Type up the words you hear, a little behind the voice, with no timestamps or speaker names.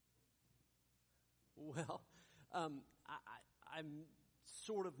Well, I'm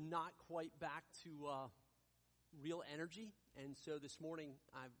sort of not quite back to real energy, and so this morning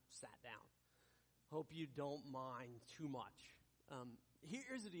I've sat down. Hope you don't mind too much.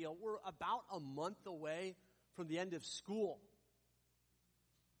 Here's the deal. We're about a month away from the end of school.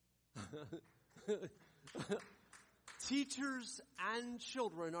 Teachers and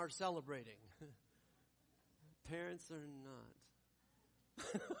children are celebrating. Parents are not.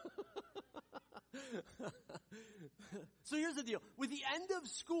 So here's the deal. With the end of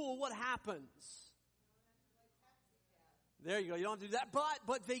school, what happens? There you go. You don't have to do that.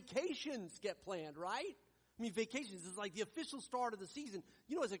 But vacations get planned, right? I mean, vacations is like the official start of the season.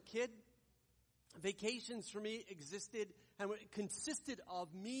 You know, as a kid, vacations for me existed and it consisted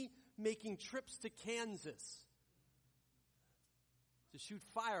of me making trips to Kansas to shoot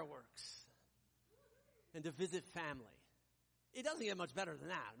fireworks and to visit family. It doesn't get much better than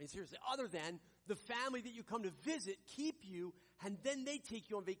that. I mean, seriously, other than the family that you come to visit keep you, and then they take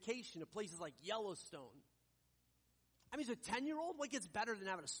you on vacation to places like Yellowstone. I mean, as a 10-year-old, what gets better than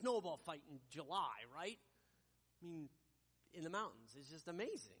having a snowball fight in July, right? I mean, in the mountains. It's just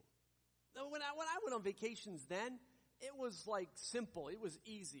amazing. When I went on vacations then, it was like simple. It was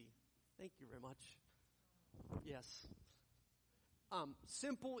easy. Thank you very much. Yes.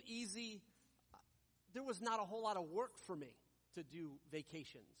 Simple, easy. There was not a whole lot of work for me to do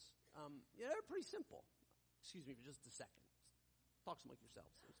vacations. They're pretty simple. Excuse me for just a second. Talk some like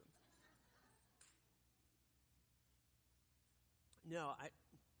yourselves. No, I'm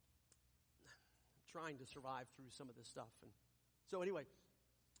trying to survive through some of this stuff. And so anyway,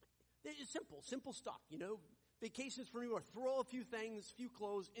 it's simple stuff, you know. Vacations for me were throw a few things, few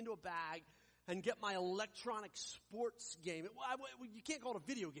clothes into a bag and get my electronic sports game. You can't call it a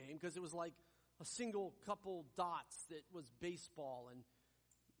video game because it was like a single couple dots that was baseball, and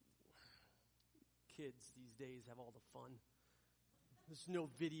kids these days have all the fun. There's no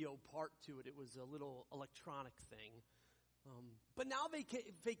video part to it. It was a little electronic thing. But now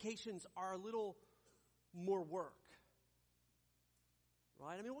vacations are a little more work.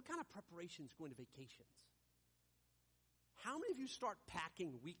 Right? I mean, what kind of preparations go into vacations? How many of you start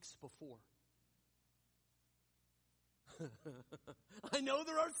packing weeks before? I know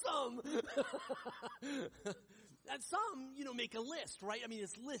there are some. And some, make a list, right? I mean,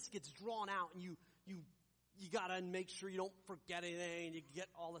 this list gets drawn out and you gotta make sure you don't forget anything, you get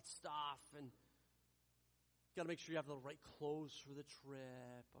all that stuff, and gotta make sure you have the right clothes for the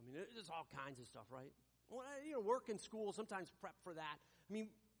trip. I mean, there's all kinds of stuff, right? Well, work in school, sometimes prep for that. I mean,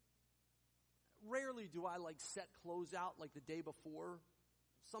 rarely do I set clothes out like the day before.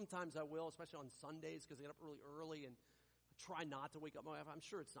 Sometimes I will, especially on Sundays, because I get up really early and I try not to wake up my wife. I'm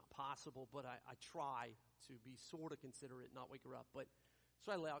sure it's not possible, but I try to be sort of considerate, not wake her up. But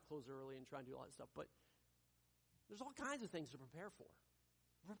so I lay out clothes early and try and do all that stuff. But there's all kinds of things to prepare for.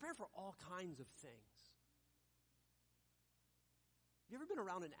 Prepare for all kinds of things. Have you ever been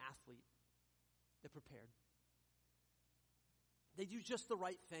around an athlete that prepared? They do just the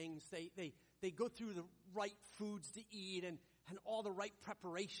right things. They go through the right foods to eat and all the right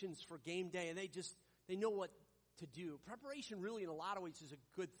preparations for game day, and they know what to do. Preparation really in a lot of ways is a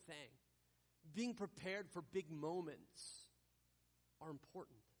good thing. Being prepared for big moments are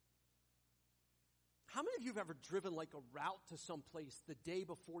important. How many of you have ever driven a route to some place the day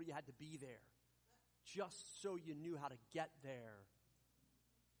before you had to be there, just so you knew how to get there?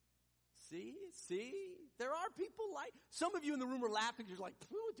 See? There are people some of you in the room are laughing because you're like,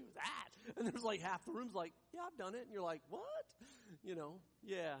 who would do that? And there's half the room's like, yeah, I've done it. And you're like, what?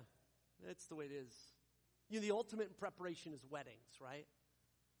 Yeah, that's the way it is. The ultimate in preparation is weddings, right?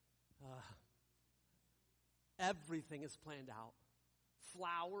 Everything is planned out.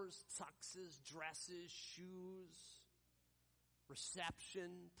 Flowers, tuxes, dresses, shoes,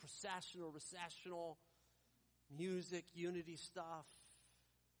 reception, processional, music, unity stuff.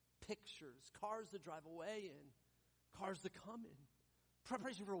 Pictures, cars to drive away in, cars to come in.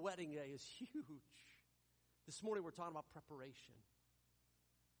 Preparation for a wedding day is huge. This morning we're talking about preparation,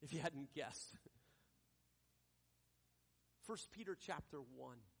 if you hadn't guessed. 1 Peter chapter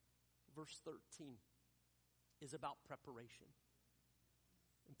 1, verse 13 is about preparation.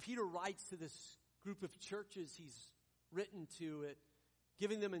 And Peter writes to this group of churches he's written to it,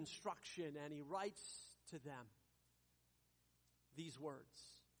 giving them instruction, and he writes to them these words.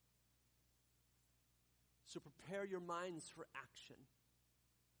 So prepare your minds for action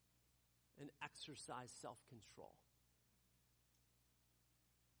and exercise self-control.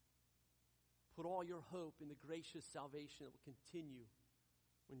 Put all your hope in the gracious salvation that will continue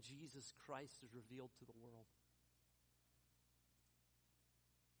when Jesus Christ is revealed to the world.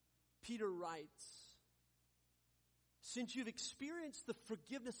 Peter writes, since you've experienced the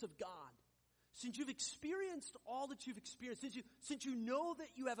forgiveness of God, since you've experienced all that you've experienced, since you know that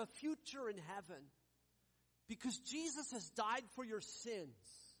you have a future in heaven, because Jesus has died for your sins,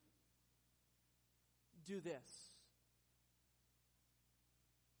 do this.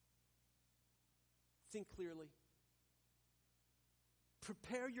 Think clearly.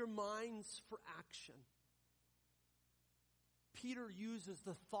 Prepare your minds for action. Peter uses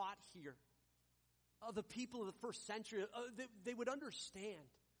the thought here of the people of the first century. They would understand.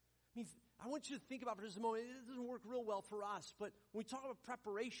 I mean, I want you to think about it for just a moment. It doesn't work real well for us, but when we talk about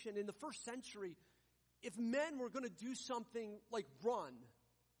preparation in the first century, if men were going to do something like run,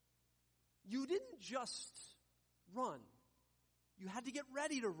 you didn't just run. You had to get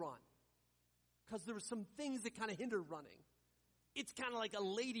ready to run because there were some things that kind of hindered running. It's kind of like a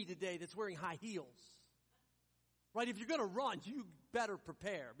lady today that's wearing high heels. Right? If you're going to run, you better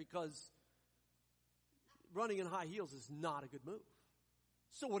prepare because running in high heels is not a good move.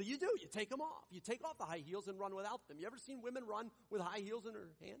 So what do? You take them off. You take off the high heels and run without them. You ever seen women run with high heels in her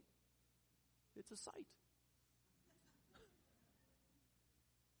hand? It's a sight.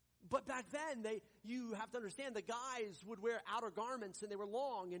 But back then, you have to understand, the guys would wear outer garments, and they were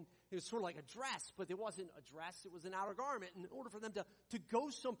long, and it was sort of like a dress, but it wasn't a dress, it was an outer garment. And in order for them to go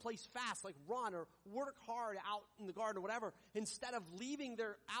someplace fast, like run or work hard out in the garden or whatever, instead of leaving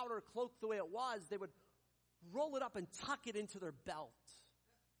their outer cloak the way it was, they would roll it up and tuck it into their belt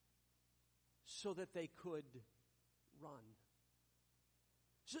so that they could run.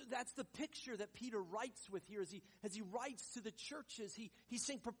 So that's the picture that Peter writes with here as he writes to the churches. He's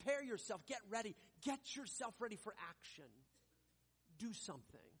saying, prepare yourself, get ready, get yourself ready for action. Do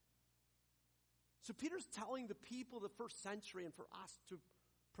something. So Peter's telling the people of the first century and for us to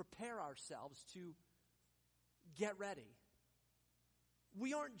prepare ourselves to get ready.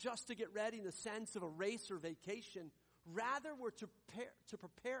 We aren't just to get ready in the sense of a race or vacation. Rather, we're to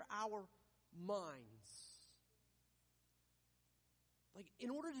prepare our minds. Like, in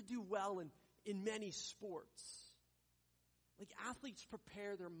order to do well in many sports, like athletes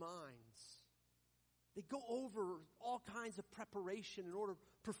prepare their minds. They go over all kinds of preparation in order to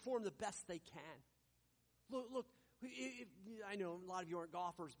perform the best they can. Look, I know a lot of you aren't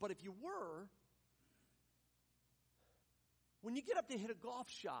golfers, but if you were, when you get up to hit a golf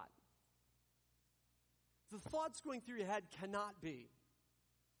shot, the thoughts going through your head cannot be,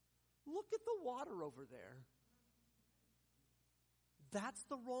 look at the water over there. That's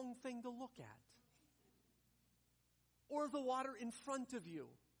the wrong thing to look at. Or the water in front of you.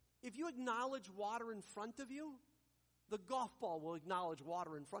 If you acknowledge water in front of you, the golf ball will acknowledge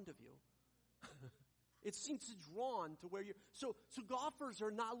water in front of you. It seems drawn to where you're. So golfers are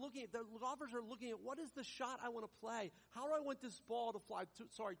not looking at. The golfers are looking at, what is the shot I want to play? How do I want this ball to fly?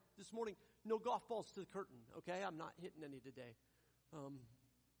 Sorry, this morning, no golf balls to the curtain. Okay, I'm not hitting any today.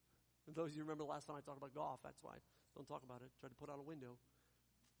 And those of you remember last time I talked about golf, that's why. Don't talk about it. Try to put out a window.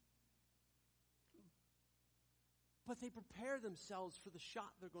 But they prepare themselves for the shot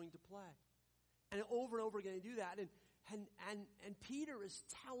they're going to play. And over again they do that. And Peter is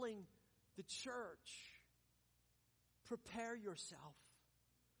telling the church, prepare yourself.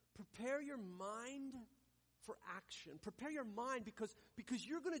 Prepare your mind for action. Prepare your mind because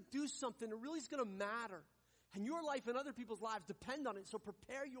you're going to do something that really is going to matter. And your life and other people's lives depend on it. So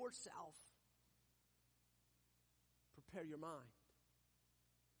prepare yourself. Prepare your mind.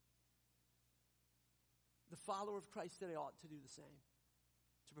 The follower of Christ today ought to do the same.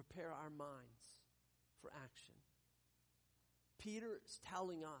 To prepare our minds for action. Peter is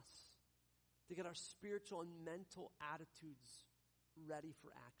telling us to get our spiritual and mental attitudes ready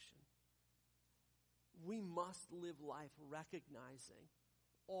for action. We must live life recognizing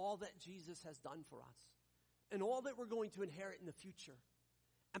all that Jesus has done for us and all that we're going to inherit in the future.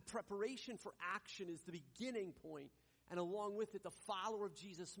 And preparation for action is the beginning point. And along with it, the follower of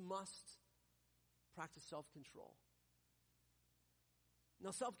Jesus must practice self-control.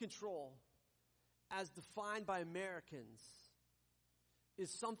 Now, self-control, as defined by Americans,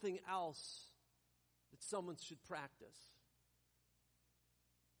 is something else that someone should practice.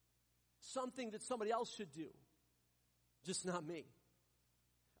 Something that somebody else should do, just not me.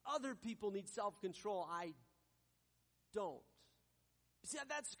 Other people need self-control. I don't. See,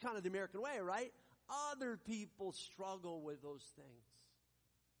 that's kind of the American way, right? Other people struggle with those things.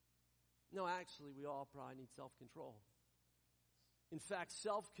 No, actually, we all probably need self-control. In fact,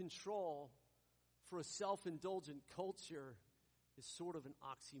 self-control for a self-indulgent culture is sort of an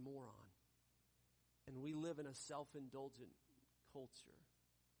oxymoron. And we live in a self-indulgent culture.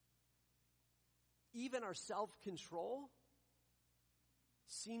 Even our self-control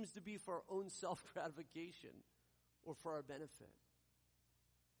seems to be for our own self-gratification or for our benefit.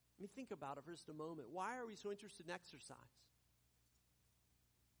 I mean, think about it for just a moment. Why are we so interested in exercise?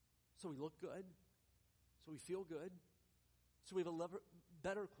 So we look good, so we feel good, so we have a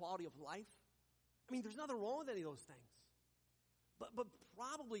better quality of life. I mean, there's nothing wrong with any of those things. But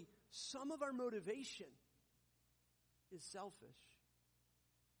probably some of our motivation is selfish.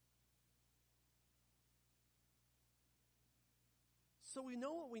 So we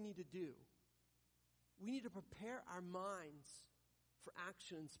know what we need to do. We need to prepare our minds for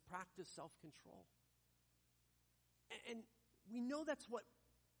actions, practice self-control. And we know that's what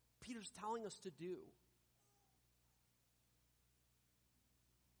Peter's telling us to do.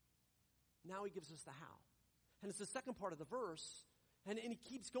 Now he gives us the how. And it's the second part of the verse, and he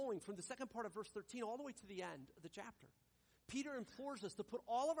keeps going from the second part of verse 13 all the way to the end of the chapter. Peter implores us to put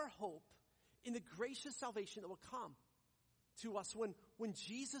all of our hope in the gracious salvation that will come to us when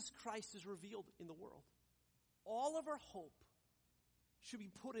Jesus Christ is revealed in the world. All of our hope should be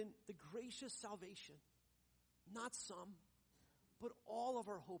put in the gracious salvation. Not some, but all of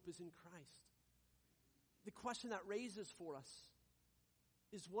our hope is in Christ. The question that raises for us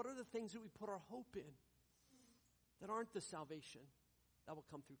is, what are the things that we put our hope in that aren't the salvation that will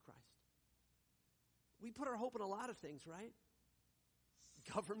come through Christ? We put our hope in a lot of things, right?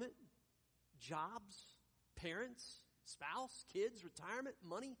 Government, jobs, parents, spouse, kids, retirement,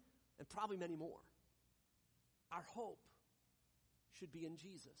 money, and probably many more. Our hope should be in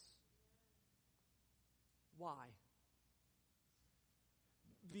Jesus. Why?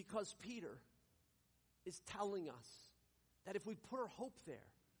 Because Peter is telling us that if we put our hope there,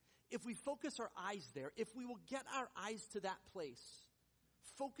 if we focus our eyes there, if we will get our eyes to that place,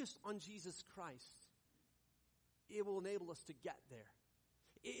 focused on Jesus Christ, it will enable us to get there.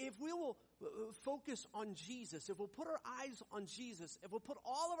 If we will focus on Jesus, if we'll put our eyes on Jesus, if we'll put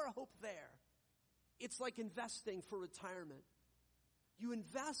all of our hope there, it's like investing for retirement. You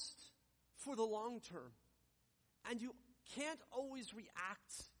invest for the long term, and you can't always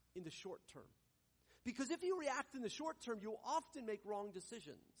react in the short term. Because if you react in the short term, you'll often make wrong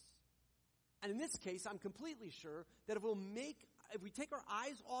decisions. And in this case, I'm completely sure that if we take our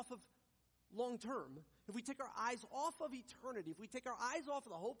eyes off of long term, if we take our eyes off of eternity, if we take our eyes off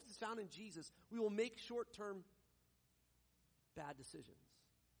of the hope that's found in Jesus, we will make short-term bad decisions.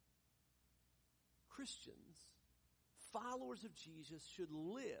 Christians, followers of Jesus, should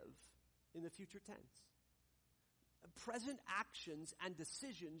live in the future tense. Present actions and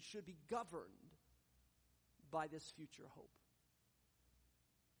decisions should be governed by this future hope.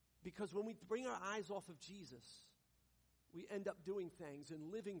 Because when we bring our eyes off of Jesus, we end up doing things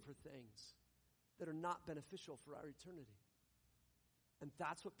and living for things that are not beneficial for our eternity. And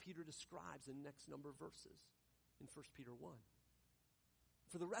that's what Peter describes in the next number of verses in 1 Peter 1.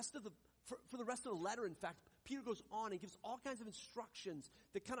 For the rest of the letter, in fact, Peter goes on and gives all kinds of instructions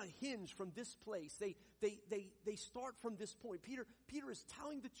that kind of hinge from this place. They start from this point. Peter is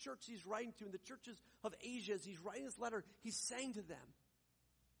telling the church he's writing to, and the churches of Asia, as he's writing this letter, he's saying to them,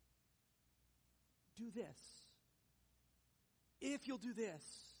 do this. If you'll do this,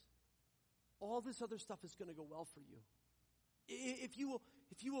 all this other stuff is going to go well for you. If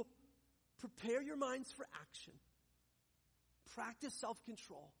you will prepare your minds for action, practice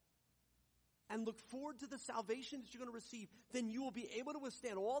self-control, and look forward to the salvation that you're going to receive, then you will be able to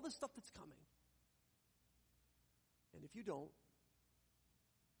withstand all the stuff that's coming. And if you don't,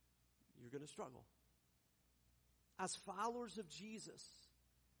 you're going to struggle. As followers of Jesus,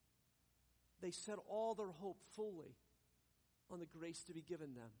 they set all their hope fully on the grace to be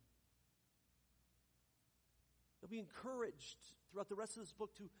given them. They'll be encouraged throughout the rest of this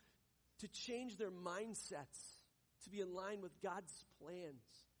book to change their mindsets to be in line with God's plans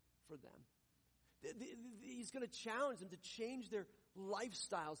for them. He's going to challenge them to change their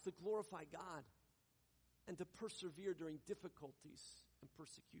lifestyles to glorify God and to persevere during difficulties and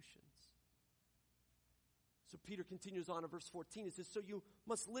persecutions. So Peter continues on in verse 14. He says, so you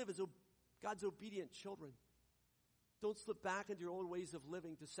must live as God's obedient children. Don't slip back into your old ways of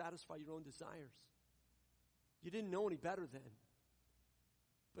living to satisfy your own desires. You didn't know any better then,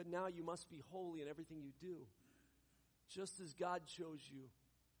 but now you must be holy in everything you do, just as God chose you,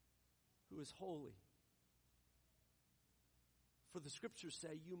 who is holy. For the scriptures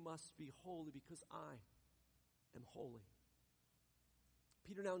say, you must be holy because I am holy.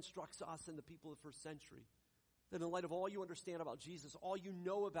 Peter now instructs us and the people of the first century that in light of all you understand about Jesus, all you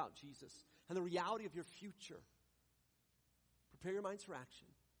know about Jesus, and the reality of your future, prepare your minds for action.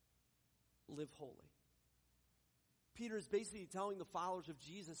 Live holy. Peter is basically telling the followers of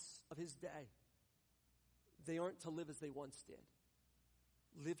Jesus of his day, they aren't to live as they once did.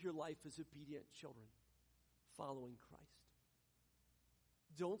 Live your life as obedient children. following Christ.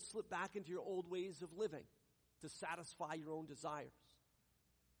 Don't slip back into your old ways of living to satisfy your own desires.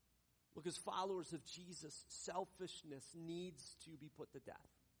 Look, as followers of Jesus, selfishness needs to be put to death.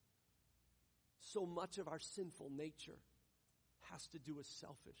 So much of our sinful nature has to do with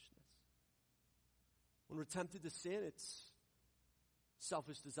selfishness. When we're tempted to sin, it's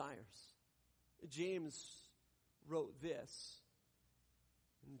selfish desires. James wrote this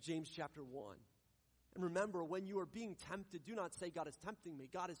in James chapter 1. And remember, when you are being tempted, do not say, God is tempting me.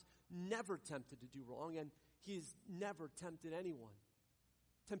 God is never tempted to do wrong, and he has never tempted anyone.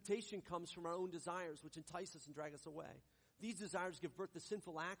 Temptation comes from our own desires, which entice us and drag us away. These desires give birth to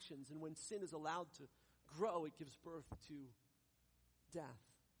sinful actions, and when sin is allowed to grow, it gives birth to death.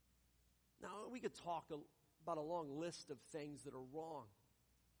 Now, we could talk about a long list of things that are wrong,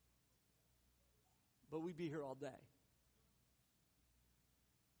 but we'd be here all day.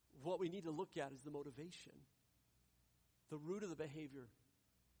 What we need to look at is the motivation, the root of the behavior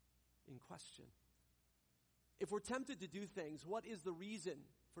in question. If we're tempted to do things, what is the reason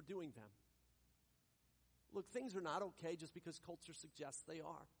for doing them? Look, things are not okay just because culture suggests they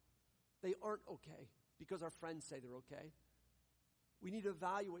are. They aren't okay because our friends say they're okay. We need to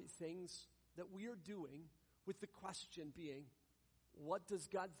evaluate things that we are doing with the question being, what does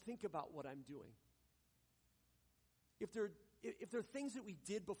God think about what I'm doing? If there are things that we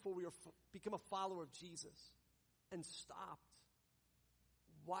did before we become a follower of Jesus and stopped,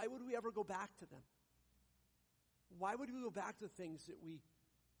 why would we ever go back to them? Why would we go back to things that we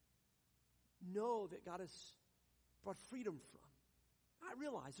know that God has brought freedom from? I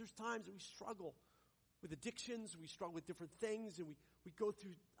realize there's times that we struggle with addictions, we struggle with different things, and we go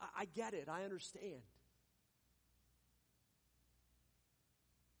through, I get it, I understand.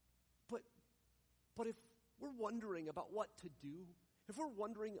 But if we're wondering about what to do, if we're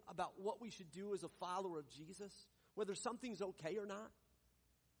wondering about what we should do as a follower of Jesus, whether something's okay or not,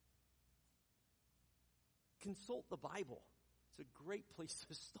 consult the Bible. It's a great place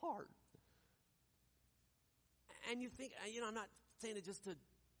to start. And you think, I'm not saying it just to,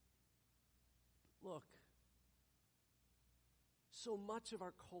 look, so much of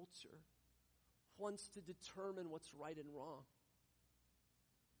our culture wants to determine what's right and wrong.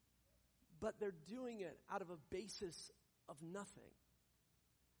 But they're doing it out of a basis of nothing.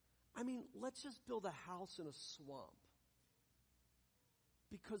 I mean, let's just build a house in a swamp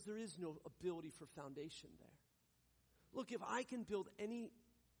because there is no ability for foundation there. Look, if I can build any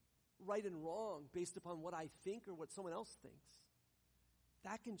right and wrong based upon what I think or what someone else thinks,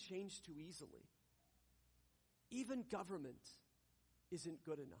 that can change too easily. Even government isn't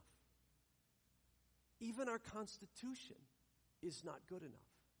good enough. Even our Constitution is not good enough.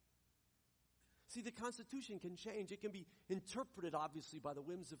 See, the Constitution can change. It can be interpreted, obviously, by the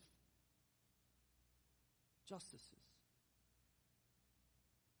whims of justices.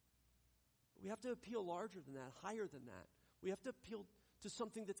 We have to appeal larger than that, higher than that. We have to appeal to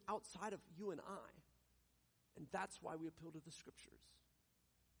something that's outside of you and I. And that's why we appeal to the Scriptures.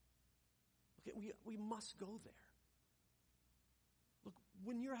 Okay, we must go there. Look,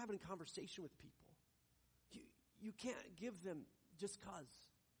 when you're having a conversation with people, you can't give them just 'cause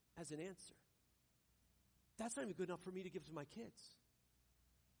as an answer. That's not even good enough for me to give to my kids.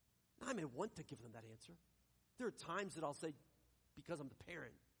 I may want to give them that answer. There are times that I'll say, because I'm the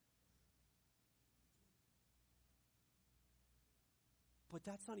parent. But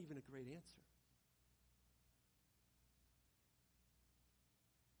that's not even a great answer.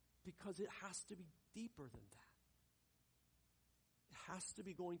 Because it has to be deeper than that. It has to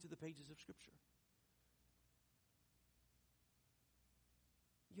be going to the pages of Scripture.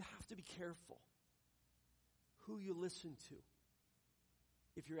 You have to be careful who you listen to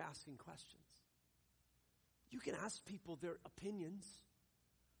if you're asking questions. You can ask people their opinions,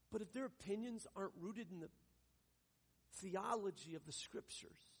 but if their opinions aren't rooted in the theology of the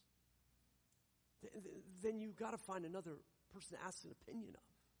Scriptures, then you've got to find another person to ask an opinion of.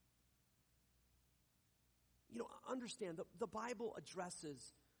 Understand that the Bible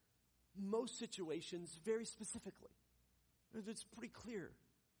addresses most situations very specifically. It's pretty clear.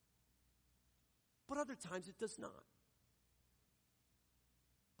 But other times it does not.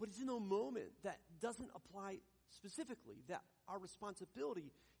 But it's in a moment that doesn't apply specifically that our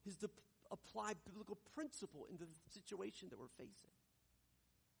responsibility is to apply biblical principle into the situation that we're facing.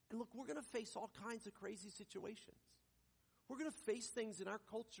 And look, we're going to face all kinds of crazy situations. We're going to face things in our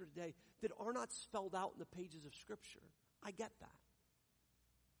culture today that are not spelled out in the pages of Scripture. I get that.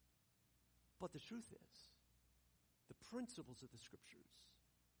 But the truth is, the principles of the Scriptures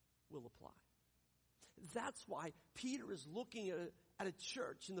will apply. That's why Peter is looking at a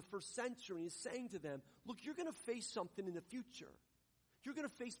church in the first century. He's saying to them, look, you're going to face something in the future. You're going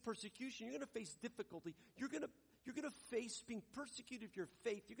to face persecution. You're going to face difficulty. You're going to face being persecuted for your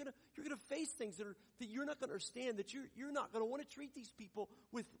faith. You're going to face things that you're not going to understand, that you're not going to want to treat these people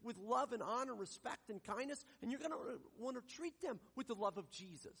with love and honor, respect and kindness, and you're going to want to treat them with the love of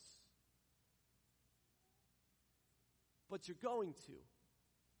Jesus. But you're going to,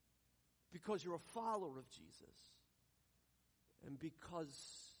 because you're a follower of Jesus, and because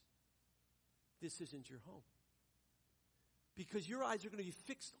this isn't your home. Because your eyes are going to be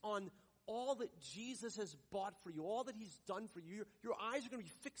fixed on all that Jesus has bought for you, all that he's done for you. Your eyes are going to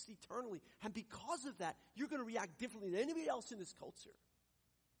be fixed eternally. And because of that, you're going to react differently than anybody else in this culture.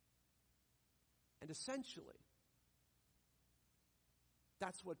 And essentially,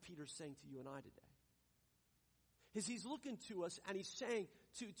 that's what Peter's saying to you and I today. Is he's looking to us and he's saying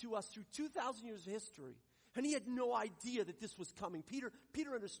to us through 2,000 years of history, and he had no idea that this was coming. Peter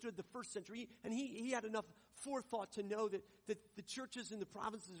understood the first century, and he had enough forethought to know that the churches in the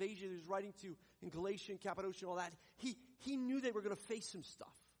provinces of Asia that he was writing to, in Galatia and Cappadocia and all that, he knew they were going to face some stuff.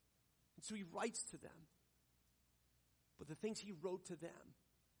 And so he writes to them. But the things he wrote to them,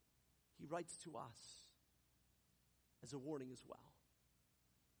 he writes to us as a warning as well.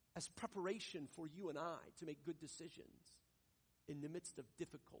 As preparation for you and I to make good decisions in the midst of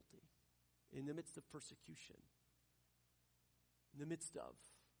difficulty, in the midst of persecution, in the midst of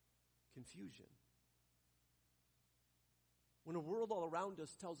confusion. When a world all around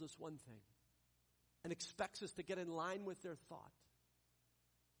us tells us one thing and expects us to get in line with their thought,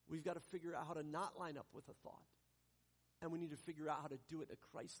 we've got to figure out how to not line up with a thought. And we need to figure out how to do it in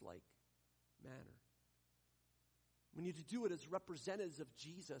a Christ-like manner. We need to do it as representatives of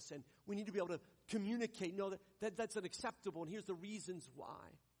Jesus, and we need to be able to communicate, know that's unacceptable, and here's the reasons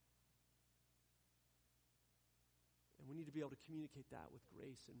why. And we need to be able to communicate that with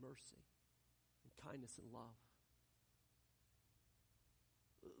grace and mercy and kindness and love.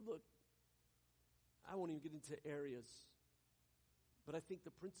 Look, I won't even get into areas, but I think the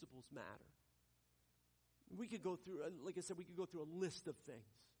principles matter. We could go through, like I said, we could go through a list of things.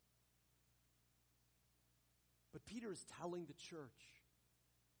 But Peter is telling the church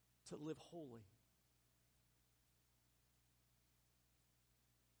to live holy.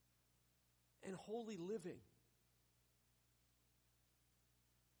 And holy living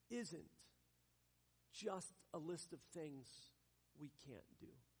isn't just a list of things we can't do.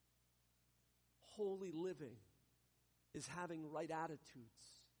 Holy living is having right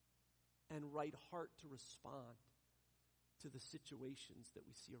attitudes and right heart to respond to the situations that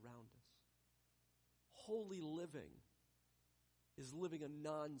we see around us. Holy living is living a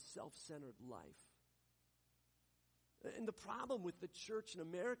non-self-centered life. And the problem with the church in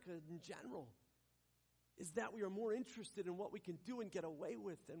America in general is that we are more interested in what we can do and get away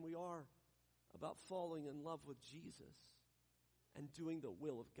with than we are about falling in love with Jesus and doing the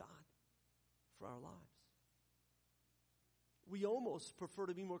will of God for our lives. We almost prefer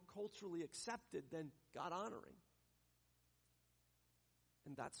to be more culturally accepted than God-honoring.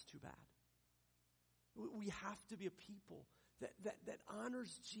 And that's too bad. We have to be a people that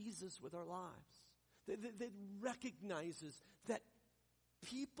honors Jesus with our lives, that recognizes that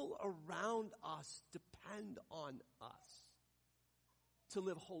people around us depend on us to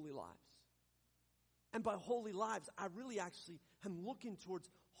live holy lives. And by holy lives, I really actually am looking towards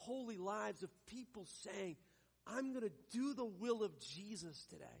holy lives of people saying, I'm going to do the will of Jesus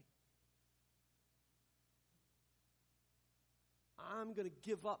today. I'm going to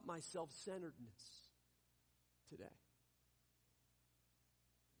give up my self-centeredness today.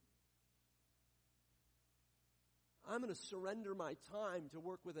 I'm going to surrender my time to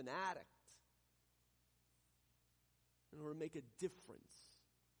work with an addict in order to make a difference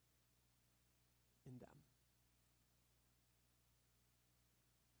in them.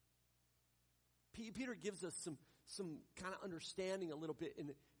 Peter gives us some kind of understanding a little bit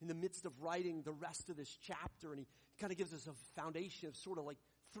in the midst of writing the rest of this chapter, and he kind of gives us a foundation of sort of like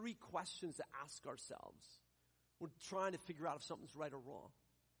 3 questions to ask ourselves. We're trying to figure out if something's right or wrong.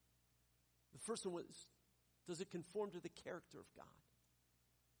 The first one was, does it conform to the character of God?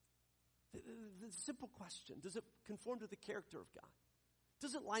 The simple question, does it conform to the character of God?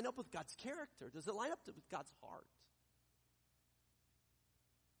 Does it line up with God's character? Does it line up with God's heart?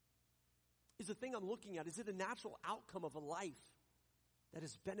 Is the thing I'm looking at, is it a natural outcome of a life that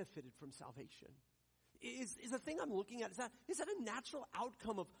has benefited from salvation? Is the thing I'm looking at, is that a natural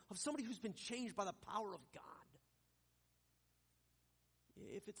outcome of somebody who's been changed by the power of God?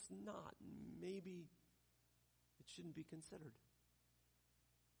 If it's not, maybe it shouldn't be considered.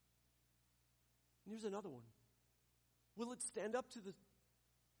 And here's another one. Will it stand up to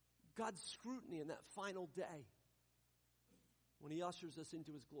God's scrutiny in that final day when he ushers us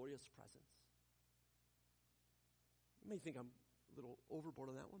into his glorious presence? You may think I'm a little overboard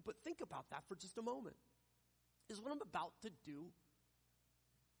on that one, but think about that for just a moment. Is what I'm about to do,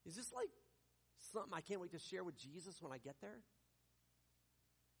 is this like something I can't wait to share with Jesus when I get there?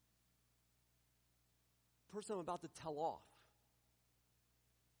 The person I'm about to tell off.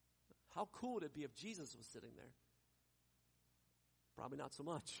 How cool would it be if Jesus was sitting there? Probably not so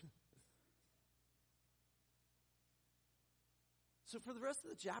much. So for the rest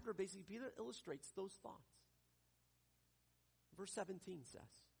of the chapter, basically, Peter illustrates those thoughts. Verse 17 says,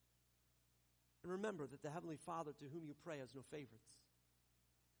 and remember that the Heavenly Father to whom you pray has no favorites.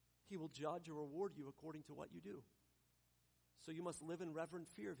 He will judge or reward you according to what you do. So you must live in reverent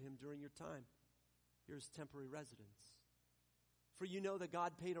fear of him during your time, your temporary residence. For you know that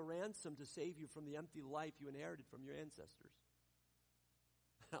God paid a ransom to save you from the empty life you inherited from your ancestors.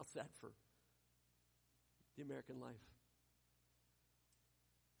 How's that for the American life?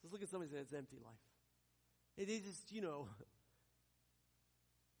 Let's look at somebody that has empty life. It is just, there's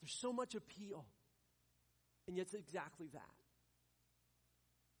so much appeal. And yet it's exactly that.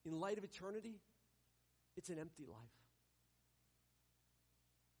 In light of eternity, it's an empty life.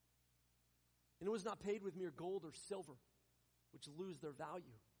 And it was not paid with mere gold or silver, which lose their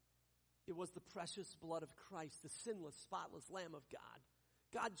value. It was the precious blood of Christ, the sinless, spotless Lamb of God.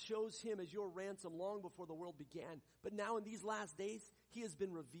 God chose him as your ransom long before the world began. But now in these last days, he has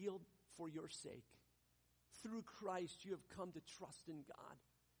been revealed for your sake. Through Christ, you have come to trust in God.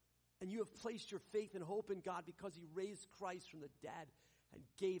 And you have placed your faith and hope in God because he raised Christ from the dead and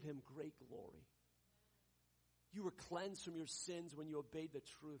gave him great glory. You were cleansed from your sins when you obeyed the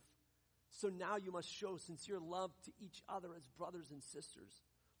truth. So now you must show sincere love to each other as brothers and sisters.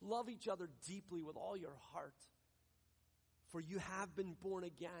 Love each other deeply with all your heart. For you have been born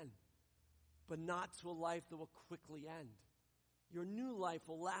again, but not to a life that will quickly end. Your new life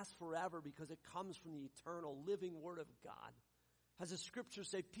will last forever because it comes from the eternal, living Word of God. As the scriptures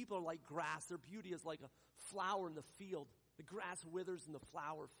say, people are like grass. Their beauty is like a flower in the field. The grass withers and the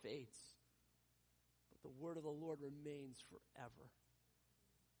flower fades. But the word of the Lord remains forever.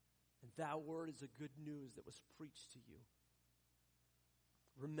 And that word is the good news that was preached to you.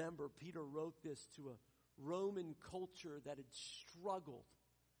 Remember, Peter wrote this to a Roman culture that had struggled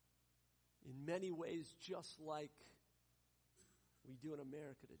in many ways just like we do in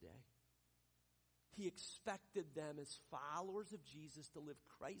America today. He expected them as followers of Jesus to live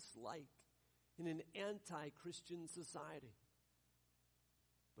Christ-like in an anti-Christian society.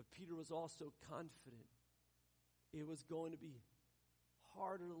 But Peter was also confident it was going to be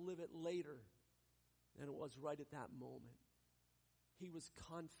harder to live it later than it was right at that moment. He was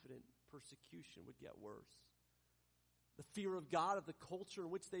confident persecution would get worse. The fear of God of the culture in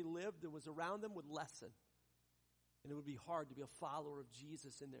which they lived and was around them would lessen. And it would be hard to be a follower of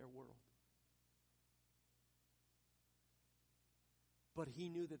Jesus in their world. But he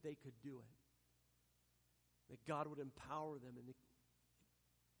knew that they could do it. That God would empower them and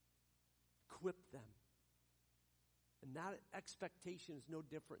equip them. And that expectation is no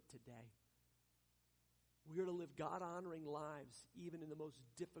different today. We are to live God-honoring lives even in the most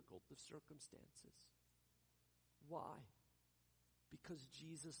difficult of circumstances. Why? Because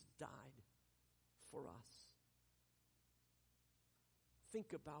Jesus died for us.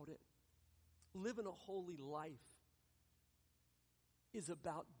 Think about it. Living a holy life is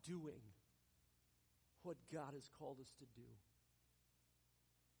about doing what God has called us to do.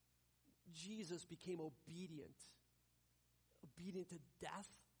 Jesus became obedient to death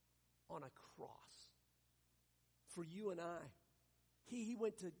on a cross for you and I. He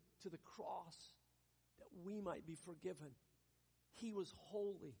went to the cross that we might be forgiven. He was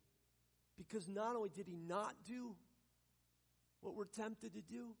holy because not only did he not do what we're tempted to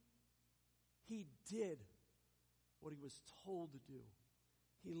do, he did what he was told to do.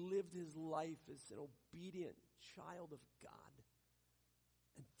 He lived his life as an obedient child of God.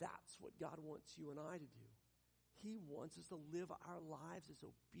 And that's what God wants you and I to do. He wants us to live our lives as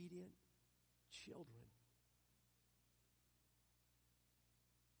obedient children.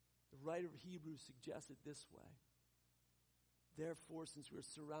 The writer of Hebrews suggests it this way. Therefore, since we're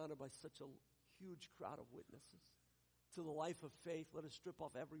surrounded by such a huge crowd of witnesses to the life of faith, let us strip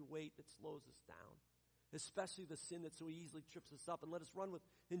off every weight that slows us down, especially the sin that so easily trips us up, and let us run with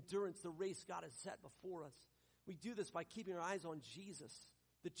endurance the race God has set before us. We do this by keeping our eyes on Jesus,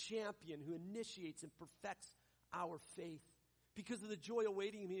 the champion who initiates and perfects our faith. Because of the joy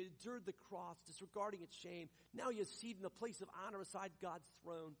awaiting him, he endured the cross, disregarding its shame. Now he is seated in the place of honor beside God's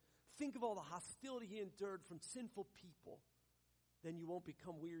throne. think of all the hostility he endured from sinful people, then you won't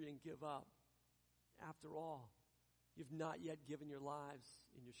become weary and give up. After all, you've not yet given your lives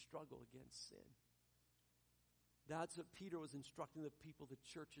in your struggle against sin. That's what Peter was instructing the people, the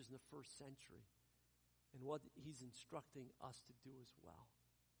churches in the first century, and what he's instructing us to do as well.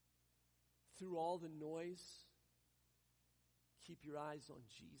 Through all the noise, keep your eyes on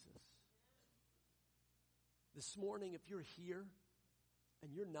Jesus. This morning, if you're here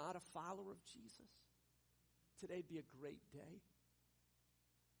and you're not a follower of Jesus, today'd be a great day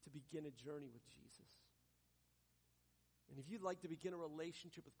to begin a journey with Jesus. And if you'd like to begin a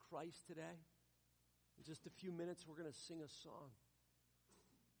relationship with Christ today, in just a few minutes, we're going to sing a song.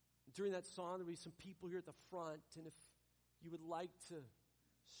 During that song, there'll be some people here at the front, and if you would like to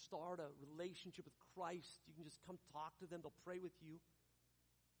start a relationship with Christ, you can just come talk to them. They'll pray with you.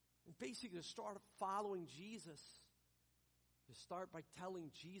 And basically, to start following Jesus, you start by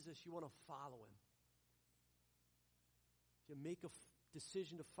telling Jesus you want to follow him. If you make a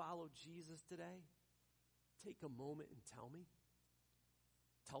decision to follow Jesus today, take a moment and tell me.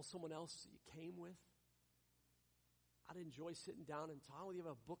 Tell someone else that you came with. I'd enjoy sitting down and talking. We have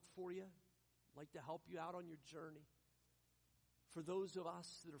a book for you. I'd like to help you out on your journey. For those of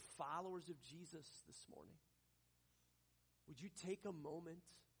us that are followers of Jesus this morning, would you take a moment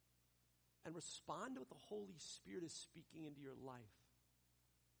and respond to what the Holy Spirit is speaking into your life?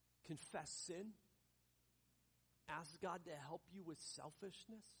 Confess sin. Ask God to help you with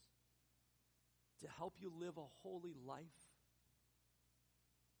selfishness, to help you live a holy life.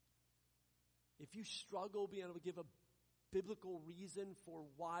 If you struggle being able to give a biblical reason for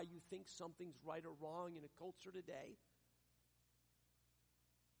why you think something's right or wrong in a culture today,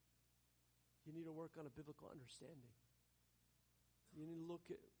 you need to work on a biblical understanding. You need to look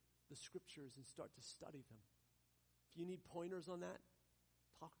at the scriptures and start to study them. If you need pointers on that,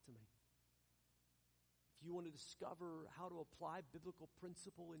 talk to me. If you want to discover how to apply biblical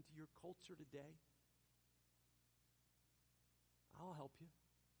principle into your culture today, I'll help you.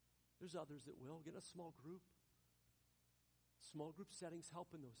 There's others that will. Get a small group. Small group settings help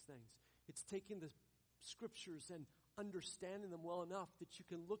in those things. It's taking the scriptures and understanding them well enough that you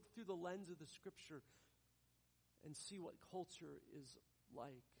can look through the lens of the scripture and see what culture is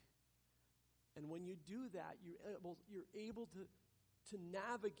like. And when you do that, you're able to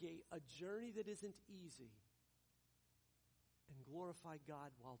navigate a journey that isn't easy and glorify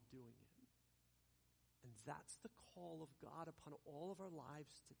God while doing it. And that's the call of God upon all of our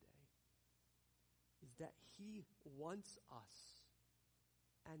lives today, is that he wants us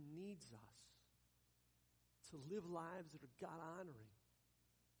and needs us to live lives that are God-honoring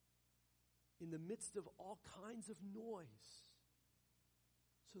in the midst of all kinds of noise,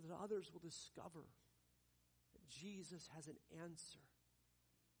 so that others will discover that Jesus has an answer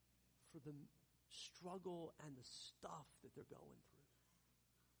for the struggle and the stuff that they're going through.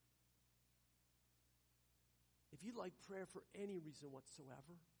 If you'd like prayer for any reason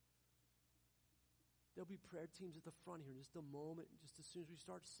whatsoever, there'll be prayer teams at the front here in just a moment, just as soon as we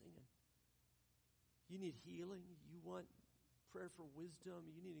start singing. You need healing, you want prayer for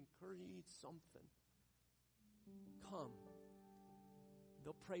wisdom, you need encouragement, you need something. Come.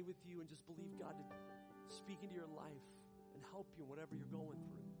 They'll pray with you and just believe God to speak into your life and help you in whatever you're going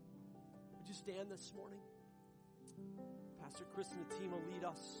through. Would you stand this morning? Pastor Chris and the team will lead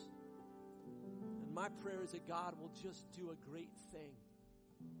us. And my prayer is that God will just do a great thing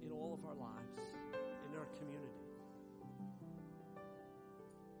in all of